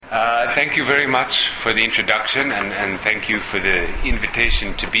Thank you very much for the introduction and thank you for the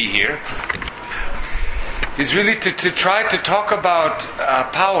invitation to be here. Is really to try to talk about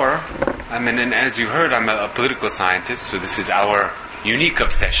power. I mean, and as you heard, I'm a political scientist, so this is our unique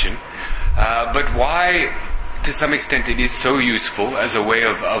obsession. But why, to some extent, it is so useful as a way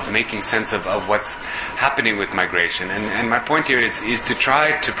of making sense of what's happening with migration. And my point here is to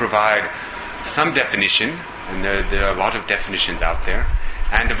try to provide some definition, and there are a lot of definitions out there,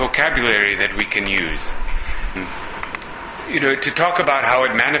 and a vocabulary that we can use. To talk about how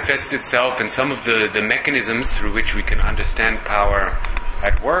it manifests itself and some of the mechanisms through which we can understand power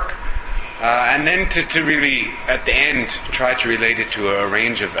at work, and then to really, at the end, try to relate it to a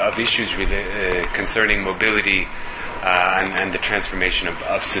range of issues concerning mobility and the transformation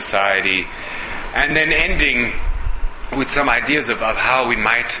of society, and then ending with some ideas of how we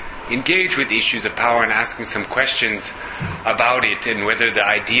might engage with issues of power and asking some questions about it and whether the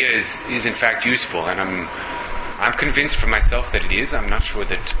idea is in fact useful. And I'm convinced for myself that it is. I'm not sure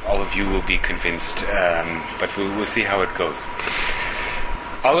that all of you will be convinced, but we'll see how it goes.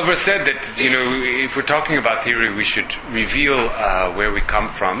 Oliver said that, if we're talking about theory, we should reveal where we come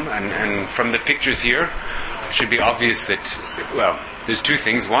from. And from the pictures here, it should be obvious that, there's two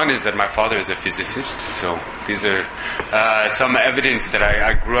things. One is that my father is a physicist, so these are some evidence that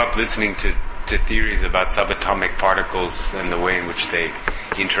I grew up listening to theories about subatomic particles and the way in which they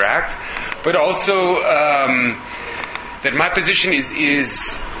interact. But also that my position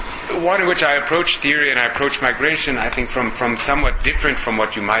is one in which I approach theory and I approach migration, I think, from somewhat different from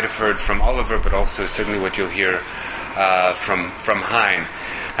what you might have heard from Oliver, but also certainly what you'll hear from Hein.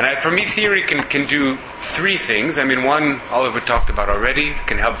 And for me, theory can do three things. I mean, one, Oliver talked about already,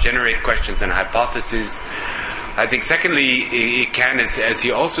 can help generate questions and hypotheses. I think secondly, it can, as he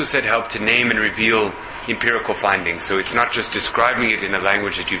also said, help to name and reveal empirical findings. So it's not just describing it in a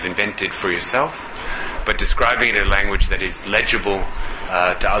language that you've invented for yourself, but describing it in a language that is legible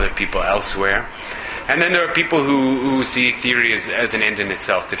to other people elsewhere. And then there are people who see theory as an end in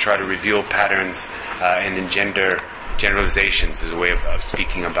itself, to try to reveal patterns and engender generalizations as a way of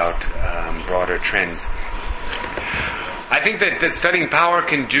speaking about broader trends. I think that studying power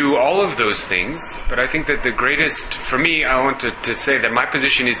can do all of those things, but I think that the greatest, for me, I want to say that my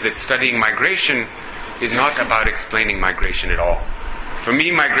position is that studying migration is not about explaining migration at all. For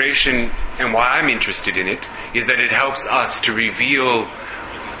me, migration, and why I'm interested in it, is that it helps us to reveal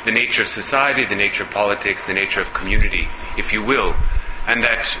the nature of society, the nature of politics, the nature of community, if you will, and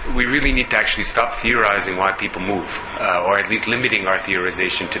that we really need to actually stop theorizing why people move, or at least limiting our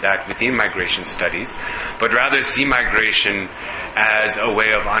theorization to that within migration studies, but rather see migration as a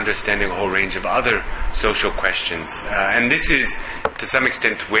way of understanding a whole range of other social questions. And this is, to some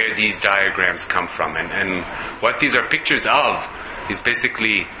extent, where these diagrams come from. And what these are pictures of is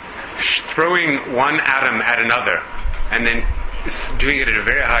basically throwing one atom at another, and then doing it at a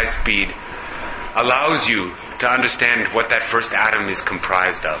very high speed allows you to understand what that first atom is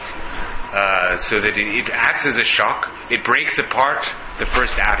comprised of. So that it acts as a shock, it breaks apart the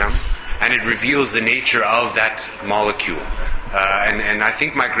first atom, and it reveals the nature of that molecule. And I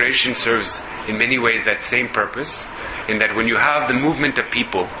think migration serves in many ways that same purpose, in that when you have the movement of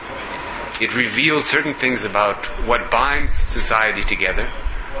people, it reveals certain things about what binds society together,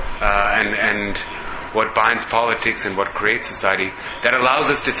 and what binds politics and what creates society, that allows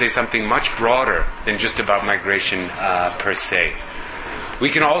us to say something much broader than just about migration per se. We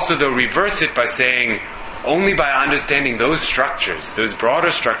can also, though, reverse it by saying only by understanding those structures, those broader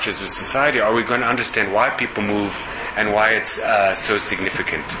structures of society, are we going to understand why people move and why it's so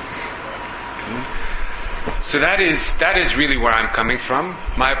significant. So that is really where I'm coming from.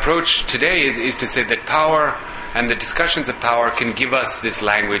 My approach today is to say that power and the discussions of power can give us this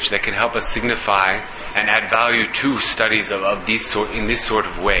language that can help us signify and add value to studies of in this sort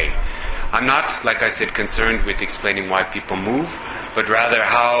of way. I'm not, like I said, concerned with explaining why people move, but rather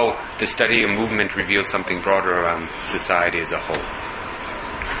how the study of movement reveals something broader around society as a whole.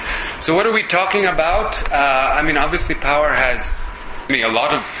 So what are we talking about? Obviously power has a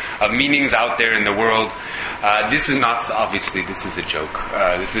lot of meanings out there in the world. This is not, obviously, this is a joke.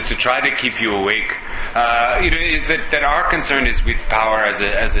 This is to try to keep you awake. Is that our concern is with power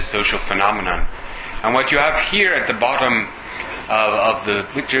as a social phenomenon. And what you have here at the bottom of the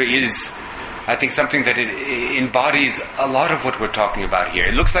picture is, I think, something that it embodies a lot of what we're talking about here.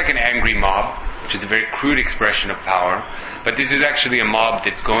 It looks like an angry mob, which is a very crude expression of power, but this is actually a mob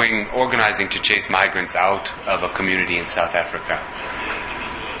that's organizing to chase migrants out of a community in South Africa.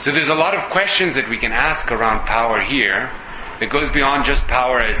 So there's a lot of questions that we can ask around power here that goes beyond just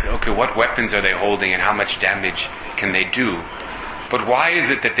power as, okay, what weapons are they holding and how much damage can they do? but why is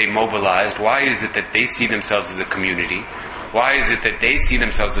it that they mobilized? Why is it that they see themselves as a community? Why is it that they see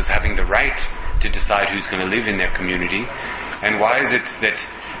themselves as having the right to decide who's going to live in their community? And why is it that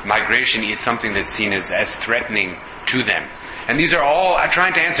migration is something that's seen as threatening to them? And these are all,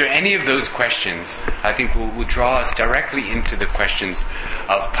 trying to answer any of those questions, I think will draw us directly into the questions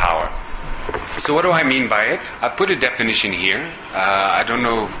of power. So what do I mean by it? I put a definition here. I don't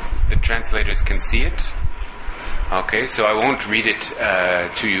know if the translators can see it. Okay, so I won't read it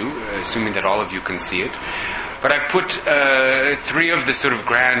to you, assuming that all of you can see it. But I put three of the sort of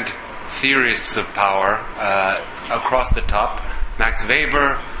grand theorists of power across the top. Max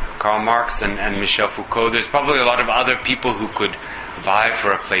Weber, Karl Marx, and Michel Foucault. There's probably a lot of other people who could vie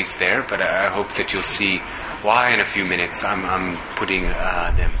for a place there, but I hope that you'll see why in a few minutes I'm putting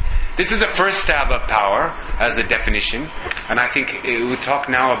them. This is the first stab at power as a definition, and I think we'll talk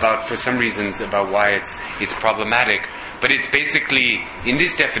now about, for some reasons, about why it's problematic. But it's basically, in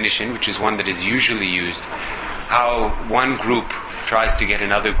this definition, which is one that is usually used, how one group tries to get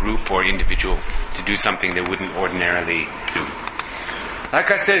another group or individual to do something they wouldn't ordinarily do. Like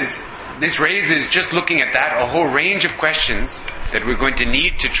I said, this raises, just looking at that, a whole range of questions that we're going to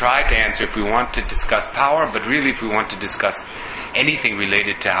need to try to answer if we want to discuss power, but really if we want to discuss anything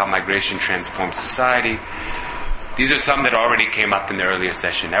related to how migration transforms society. These are some that already came up in the earlier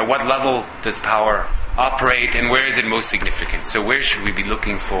session. At what level does power operate, and where is it most significant? So where should we be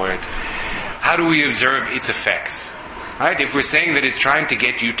looking for it? How do we observe its effects? Right? If we're saying that it's trying to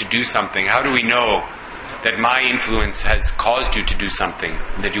get you to do something, how do we know that my influence has caused you to do something,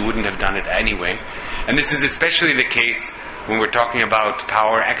 that you wouldn't have done it anyway? And this is especially the case when we're talking about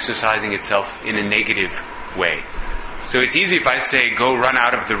power exercising itself in a negative way. So it's easy if I say, go run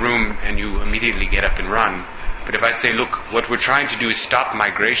out of the room, and you immediately get up and run. But if I say, look, what we're trying to do is stop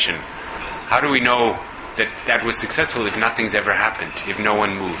migration, how do we know that that was successful if nothing's ever happened, if no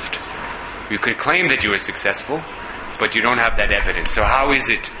one moved? You could claim that you were successful, but you don't have that evidence. So how is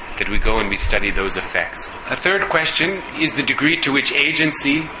it that we go and we study those effects? A third question is the degree to which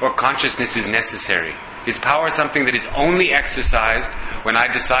agency or consciousness is necessary. Is power something that is only exercised when I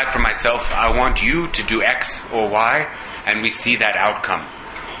decide for myself, I want you to do X or Y, and we see that outcome?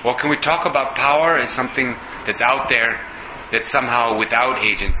 Or can we talk about power as something that's out there, that's somehow without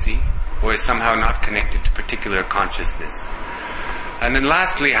agency, or is somehow not connected to particular consciousness? And then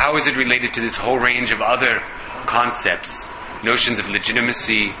lastly, how is it related to this whole range of other concepts, notions of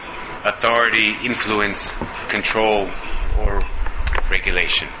legitimacy, authority, influence, control, or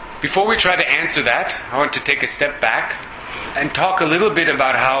regulation? Before we try to answer that, I want to take a step back and talk a little bit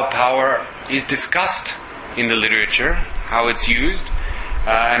about how power is discussed in the literature, how it's used,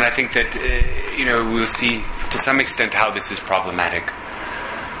 and I think that we'll see to some extent how this is problematic.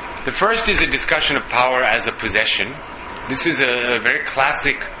 The first is a discussion of power as a possession. This is a very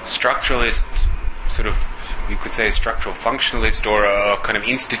classic structuralist, sort of, you could say, structural functionalist or a kind of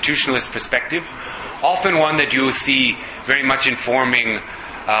institutionalist perspective, often one that you will see very much informing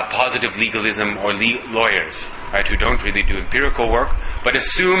positive legalism or lawyers, right, who don't really do empirical work, but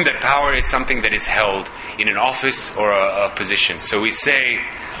assume that power is something that is held in an office or a position. So we say,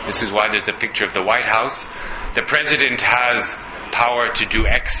 this is why there's a picture of the White House, the president has power to do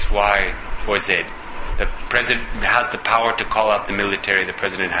X, Y, or Z. The president has the power to call out the military. The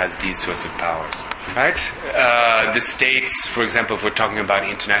president has these sorts of powers. Right? The states, for example, if we're talking about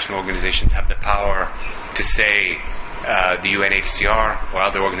international organizations, have the power to say the UNHCR or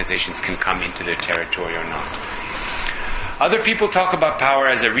other organizations can come into their territory or not. Other people talk about power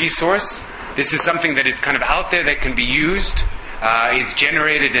as a resource. This is something that is kind of out there that can be used. It's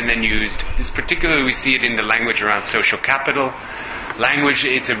generated and then used. This particularly, we see it in the language around social capital. Language,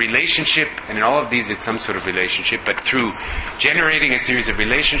 it's a relationship, and in all of these it's some sort of relationship, but through generating a series of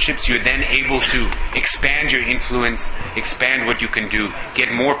relationships, you're then able to expand your influence, expand what you can do, get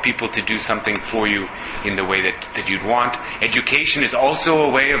more people to do something for you in the way that you'd want. Education is also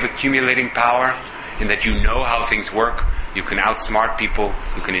a way of accumulating power, in that you know how things work, you can outsmart people,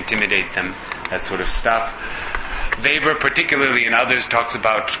 you can intimidate them, that sort of stuff. Weber, particularly, and others, talks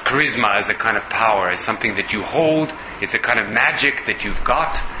about charisma as a kind of power, as something that you hold. It's a kind of magic that you've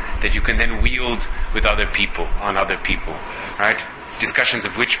got that you can then wield with other people, on other people, right? Discussions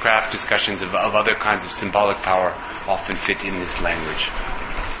of witchcraft, discussions of other kinds of symbolic power often fit in this language.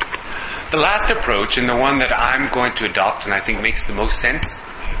 The last approach, and the one that I'm going to adopt, and I think makes the most sense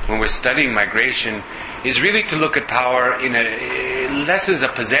when we're studying migration, is really to look at power in less as a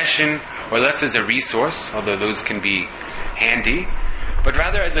possession or less as a resource, although those can be handy, but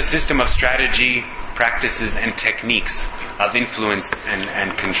rather as a system of strategy, practices, and techniques of influence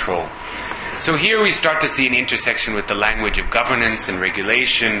and control. So here we start to see an intersection with the language of governance and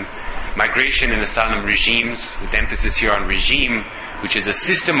regulation, migration and asylum regimes, with emphasis here on regime, which is a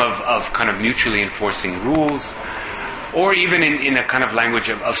system of kind of mutually enforcing rules, or even in a kind of language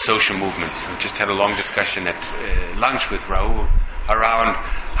of social movements. We just had a long discussion at lunch with Raoul around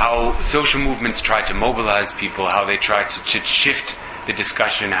how social movements try to mobilize people, how they try to shift the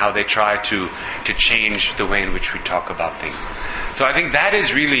discussion, how they try to change the way in which we talk about things. So I think that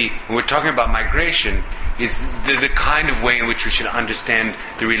is really, when we're talking about migration, is the kind of way in which we should understand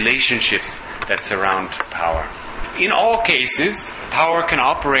the relationships that surround power. In all cases, power can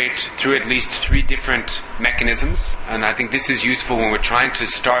operate through at least 3 different mechanisms, and I think this is useful when we're trying to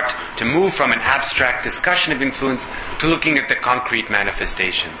start to move from an abstract discussion of influence to looking at the concrete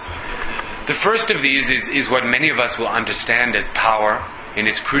manifestations. The first of these is what many of us will understand as power in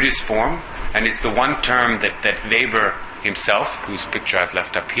its crudest form, and it's the one term that Weber himself, whose picture I've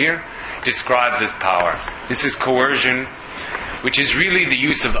left up here, describes as power. This is coercion, which is really the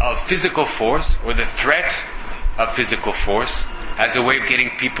use of physical force, or the threat of physical force, as a way of getting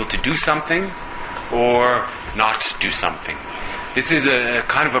people to do something or not do something. This is a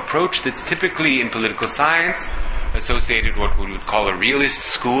kind of approach that's typically in political science associated with what we would call a realist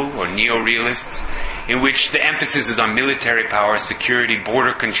school, or neo-realists, in which the emphasis is on military power, security,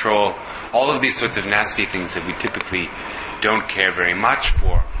 border control, all of these sorts of nasty things that we typically don't care very much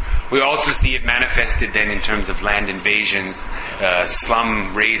for. We also see it manifested then in terms of land invasions,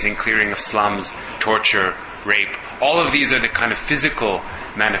 slum raising, clearing of slums, torture, rape. All of these are the kind of physical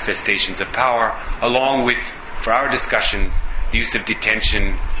manifestations of power, along with, for our discussions, the use of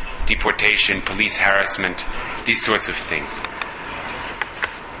detention, deportation, police harassment, these sorts of things.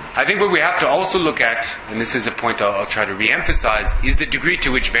 I think what we have to also look at, and this is a point I'll try to re-emphasize, is the degree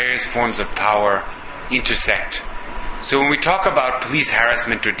to which various forms of power intersect. So when we talk about police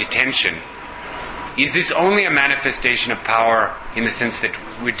harassment or detention, is this only a manifestation of power in the sense that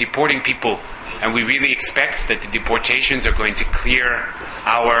we're deporting people and we really expect that the deportations are going to clear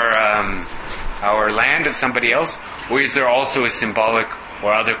our land of somebody else? Or is there also a symbolic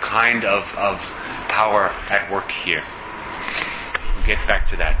or other kind of power at work here? We'll get back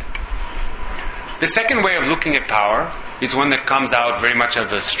to that. The second way of looking at power is one that comes out very much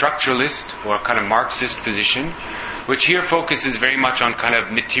of a structuralist or a kind of Marxist position, which here focuses very much on kind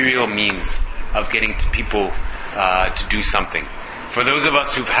of material means of getting to people to do something. For those of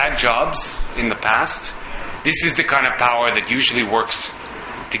us who've had jobs in the past, this is the kind of power that usually works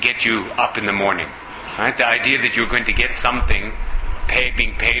to get you up in the morning. Right? The idea that you're going to get something,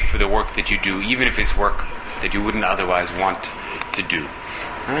 being paid for the work that you do, even if it's work that you wouldn't otherwise want to do.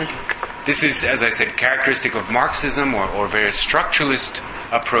 Right? This is, as I said, characteristic of Marxism or various structuralist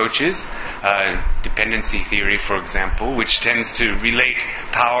approaches, dependency theory, for example, which tends to relate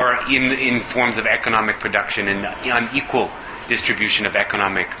power in forms of economic production and unequal distribution of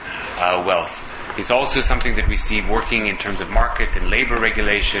economic wealth. It's also something that we see working in terms of market and labor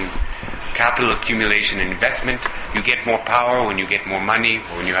regulation, capital accumulation and investment. You get more power when you get more money,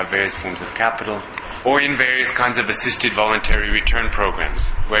 or when you have various forms of capital, or in various kinds of assisted voluntary return programs,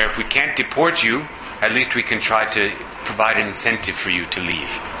 where if we can't deport you, at least we can try to provide an incentive for you to leave.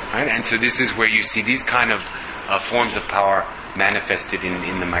 Right? And so this is where you see these kind of forms of power manifested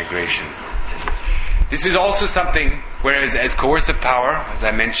in the migration. This is also something, whereas as coercive power, as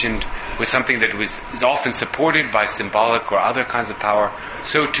I mentioned, was something that is often supported by symbolic or other kinds of power,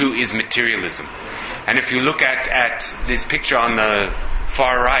 so too is materialism. And if you look at this picture on the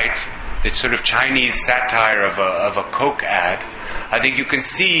far right, the sort of Chinese satire of a Coke ad, I think you can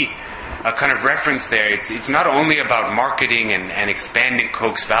see a kind of reference there. It's not only about marketing and expanding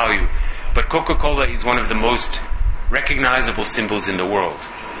Coke's value, but Coca-Cola is one of the most recognizable symbols in the world.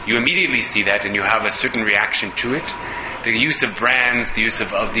 You immediately see that and you have a certain reaction to it. The use of brands, the use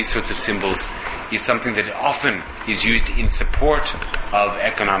of these sorts of symbols is something that often is used in support of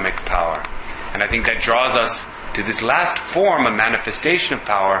economic power. And I think that draws us to this last form of manifestation of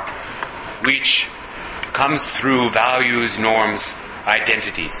power, which comes through values, norms,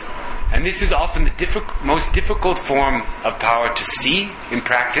 identities. And this is often the most difficult form of power to see in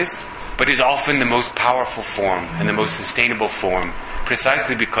practice, but is often the most powerful form and the most sustainable form,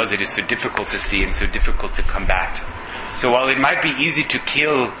 precisely because it is so difficult to see and so difficult to combat. So while it might be easy to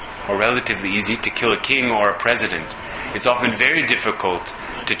kill, or relatively easy to kill a king or a president, it's often very difficult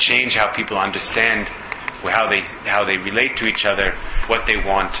to change how people understand how they relate to each other, what they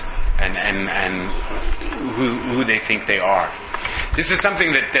want, and who they think they are. This is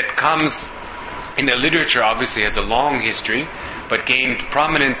something that comes in the literature, obviously has a long history, but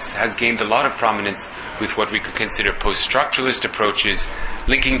has gained a lot of prominence with what we could consider post-structuralist approaches,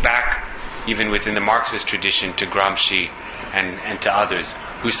 linking back even within the Marxist tradition to Gramsci and to others,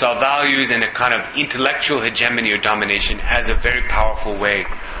 who saw values and a kind of intellectual hegemony or domination as a very powerful way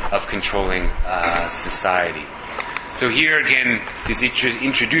of controlling society. So here again, this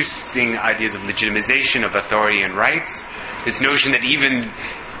introducing ideas of legitimization of authority and rights, this notion that even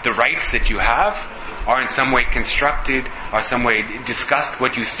the rights that you have are in some way constructed, are some way discussed.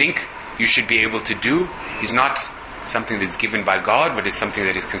 What you think you should be able to do is not something that's given by God, but is something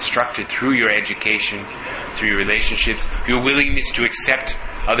that is constructed through your education, through your relationships. Your willingness to accept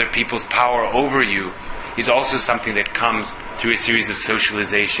other people's power over you is also something that comes through a series of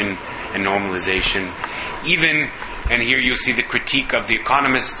socialization and normalization. Even, and here you'll see the critique of the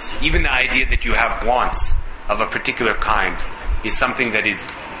economists, even the idea that you have wants of a particular kind is something that is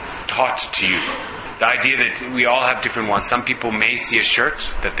taught to you. The idea that we all have different wants. Some people may see a shirt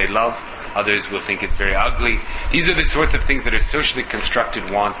that they love, others will think it's very ugly. These are the sorts of things that are socially constructed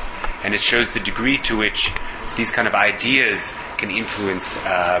wants, and it shows the degree to which these kind of ideas can influence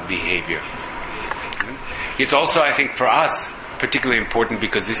behavior. It's also, I think, for us, particularly important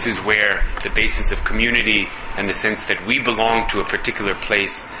because this is where the basis of community and the sense that we belong to a particular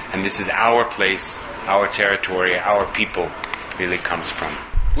place, and this is our place, our territory, our people, really comes from.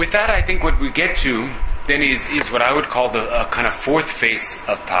 With that, I think what we get to then is what I would call the kind of fourth face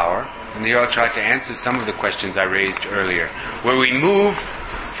of power. And here I'll try to answer some of the questions I raised earlier, where we move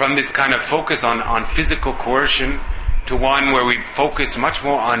from this kind of focus on physical coercion to one where we focus much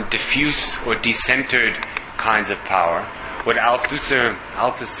more on diffuse or decentered kinds of power. What Althusser,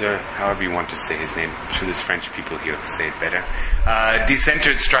 however you want to say his name, I'm sure there's French people here who say it better,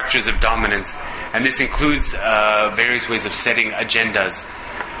 decentered structures of dominance, and this includes various ways of setting agendas,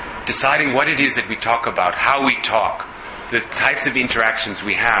 deciding what it is that we talk about, how we talk, the types of interactions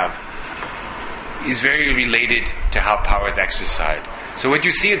we have, is very related to how power is exercised. So what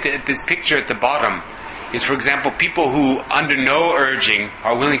you see at this picture at the bottom is, for example, people who, under no urging,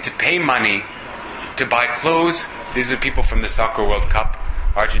 are willing to pay money to buy clothes. These are people from the Soccer World Cup,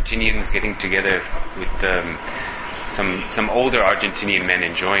 Argentinians getting together with some older Argentinian men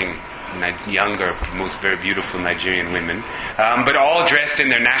enjoying younger, most very beautiful Nigerian women, but all dressed in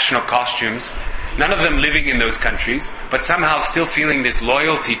their national costumes, none of them living in those countries, but somehow still feeling this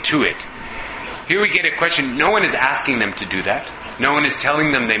loyalty to it. Here we get a question, no one is asking them to do that, no one is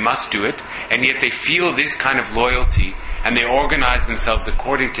telling them they must do it, and yet they feel this kind of loyalty, and they organize themselves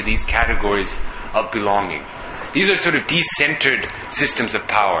according to these categories of belonging. These are sort of decentered systems of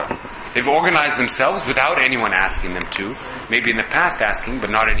power. They've organized themselves without anyone asking them to, maybe in the past asking, but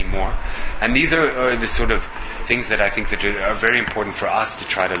not anymore. And these are the sort of things that I think that are very important for us to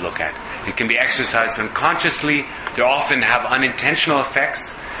try to look at. It can be exercised unconsciously. They often have unintentional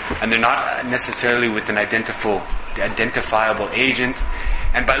effects, and they're not necessarily with an identifiable agent.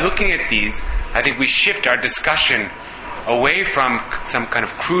 And by looking at these, I think we shift our discussion away from some kind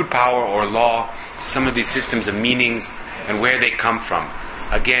of crude power or law to some of these systems of meanings and where they come from.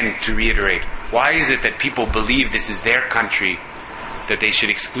 Again, to reiterate, why is it that people believe this is their country, that they should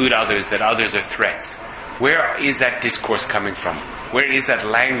exclude others, that others are threats? Where is that discourse coming from? Where is that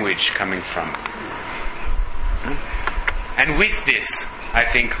language coming from? And with this, I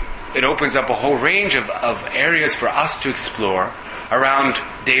think it opens up a whole range of areas for us to explore around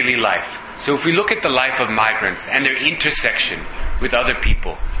daily life. So if we look at the life of migrants and their intersection with other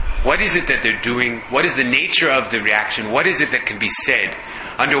people, what is it that they're doing? What is the nature of the reaction? What is it that can be said?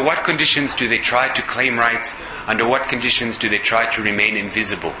 Under what conditions do they try to claim rights? Under what conditions do they try to remain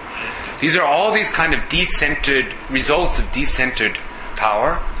invisible? These are all these kind of decentered results of decentered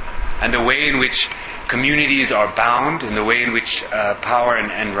power, and the way in which communities are bound, and the way in which power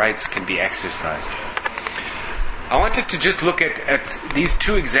and rights can be exercised. I wanted to just look at these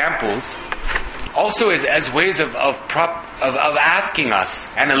two examples also as ways of asking us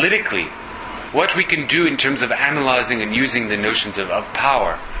analytically what we can do in terms of analyzing and using the notions of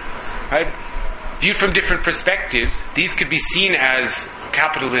power. Right? Viewed from different perspectives, these could be seen as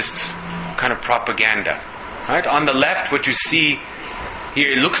capitalist kind of propaganda. Right? On the left, what you see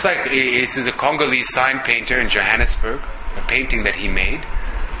here, it looks like this is a Congolese sign painter in Johannesburg, a painting that he made.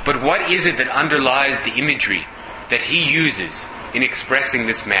 But what is it that underlies the imagery that he uses in expressing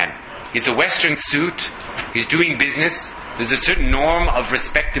this man? He's a Western suit, he's doing business, there's a certain norm of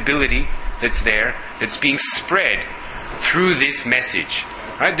respectability that's there, that's being spread through this message.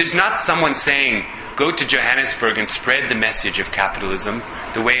 Right? There's not someone saying, go to Johannesburg and spread the message of capitalism,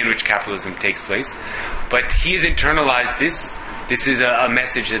 the way in which capitalism takes place. But he's internalized this. This is a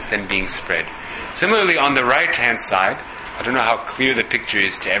message that's then being spread. Similarly, on the right-hand side, I don't know how clear the picture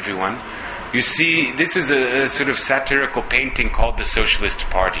is to everyone. You see, this is a sort of satirical painting called the Socialist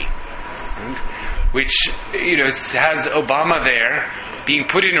Party, right? Which, has Obama there being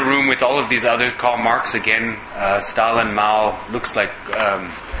put in a room with all of these others, Karl Marx again, Stalin, Mao, looks like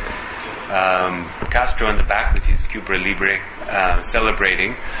Castro in the back with his Cuba Libre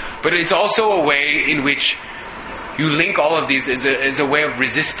celebrating. But it's also a way in which you link all of these as a way of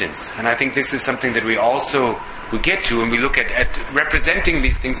resistance. And I think this is something that we get to when we look at representing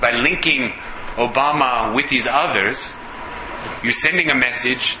these things by linking Obama with these others. You're sending a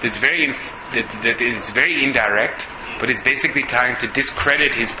message that is very indirect, but is basically trying to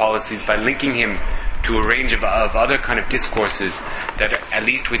discredit his policies by linking him to a range of other kind of discourses that, at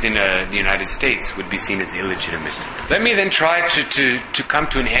least within the United States, would be seen as illegitimate. Let me then try to come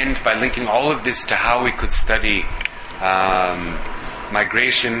to an end by linking all of this to how we could study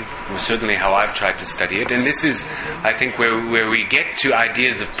migration, certainly how I've tried to study it. And this is, I think, where we get to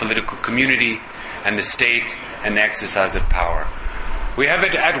ideas of political community and the state and the exercise of power. We have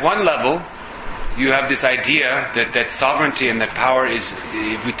it at one level. You have this idea that sovereignty and that power is,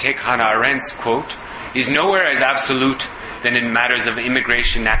 if we take Hannah Arendt's quote, is nowhere as absolute than in matters of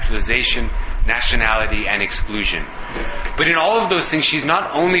immigration, naturalization, nationality, and exclusion. But in all of those things, she's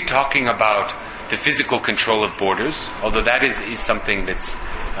not only talking about the physical control of borders, although that is something that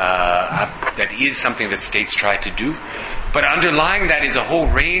something that states try to do. But underlying that is a whole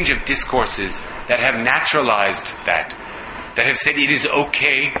range of discourses that have naturalized that have said it is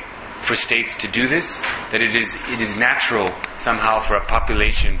okay for states to do this, that it is natural somehow for a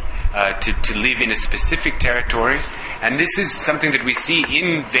population to live in a specific territory. And this is something that we see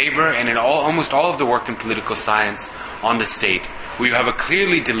in Weber and in almost all of the work in political science on the state, where you have a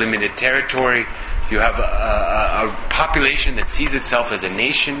clearly delimited territory, you have a population that sees itself as a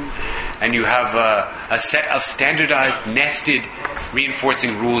nation, and you have a set of standardized, nested,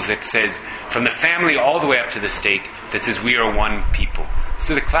 reinforcing rules that says, from the family all the way up to the state, that says we are one people.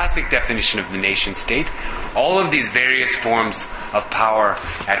 So the classic definition of the nation state, all of these various forms of power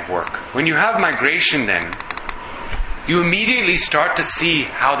at work. When you have migration then, you immediately start to see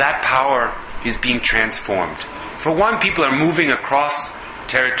how that power is being transformed. For one, people are moving across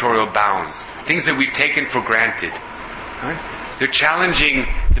territorial bounds, things that we've taken for granted. Right? They're challenging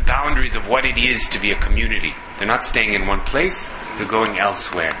the boundaries of what it is to be a community. They're not staying in one place, they're going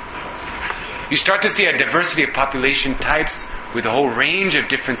elsewhere. You start to see a diversity of population types with a whole range of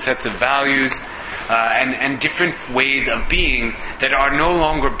different sets of values and different ways of being that are no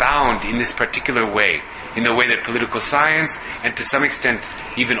longer bound in this particular way, in the way that political science and to some extent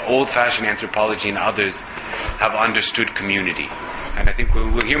even old-fashioned anthropology and others have understood community. And I think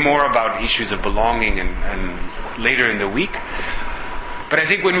we'll hear more about issues of belonging and later in the week. But I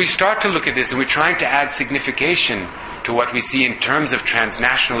think when we start to look at this and we're trying to add signification to what we see in terms of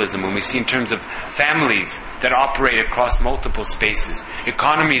transnationalism, when we see in terms of families that operate across multiple spaces,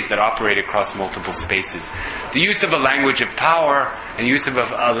 economies that operate across multiple spaces, the use of a language of power and use of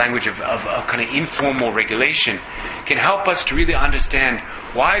a language of kind of informal regulation can help us to really understand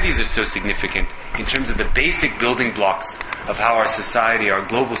why these are so significant in terms of the basic building blocks of how our society, our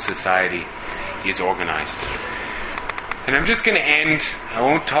global society, is organized. And I'm just going to end, I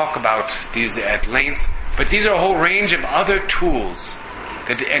won't talk about these at length, but these are a whole range of other tools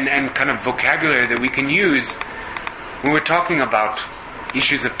and kind of vocabulary that we can use when we're talking about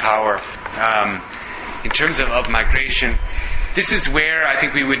issues of power. In terms of migration, this is where I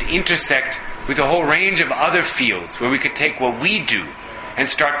think we would intersect with a whole range of other fields where we could take what we do and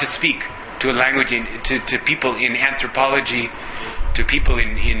start to speak to a language, to people in anthropology, to people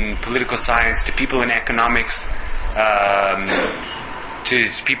in political science, to people in economics,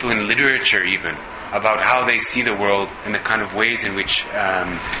 to people in literature even, about how they see the world and the kind of ways in which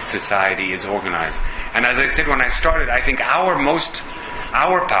society is organized. And as I said when I started, I think our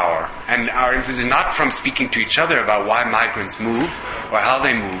power and our influence is not from speaking to each other about why migrants move or how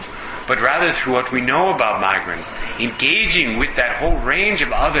they move, but rather through what we know about migrants, engaging with that whole range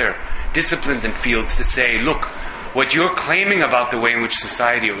of other disciplines and fields to say, look, what you're claiming about the way in which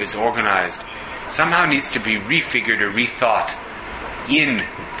society is organized somehow needs to be refigured or rethought in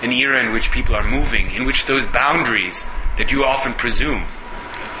an era in which people are moving, in which those boundaries that you often presume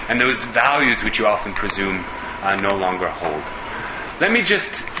and those values which you often presume no longer hold. Let me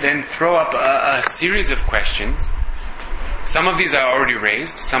just then throw up a series of questions. Some of these are already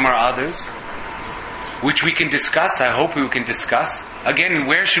raised, some are others, which we can discuss. I hope we can discuss. Again,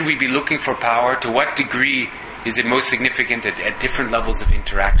 where should we be looking for power? To what degree is it most significant at different levels of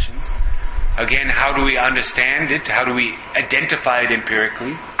interactions? Again, how do we understand it? How do we identify it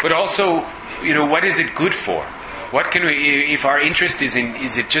empirically? But also, what is it good for? what can we, if our interest is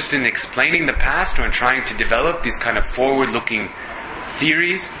it just in explaining the past or in trying to develop these kind of forward-looking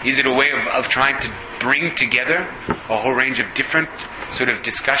theories? Is it a way of trying to bring together a whole range of different sort of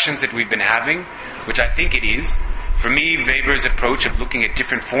discussions that we've been having, which I think it is. For me, Weber's approach of looking at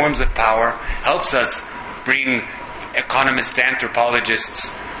different forms of power helps us bring economists,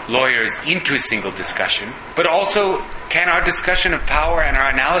 anthropologists, lawyers into a single discussion. But also, can our discussion of power and our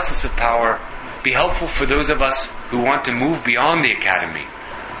analysis of power be helpful for those of us who want to move beyond the academy,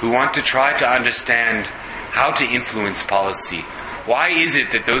 who want to try to understand how to influence policy? Why is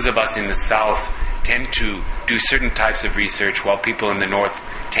it that those of us in the South tend to do certain types of research while people in the North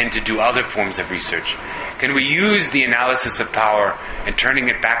tend to do other forms of research? Can we use the analysis of power and turning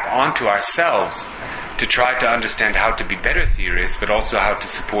it back onto ourselves to try to understand how to be better theorists, but also how to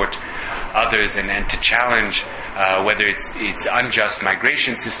support others and to challenge whether it's unjust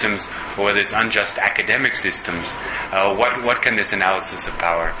migration systems or whether it's unjust academic systems? What can this analysis of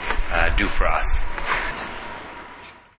power do for us?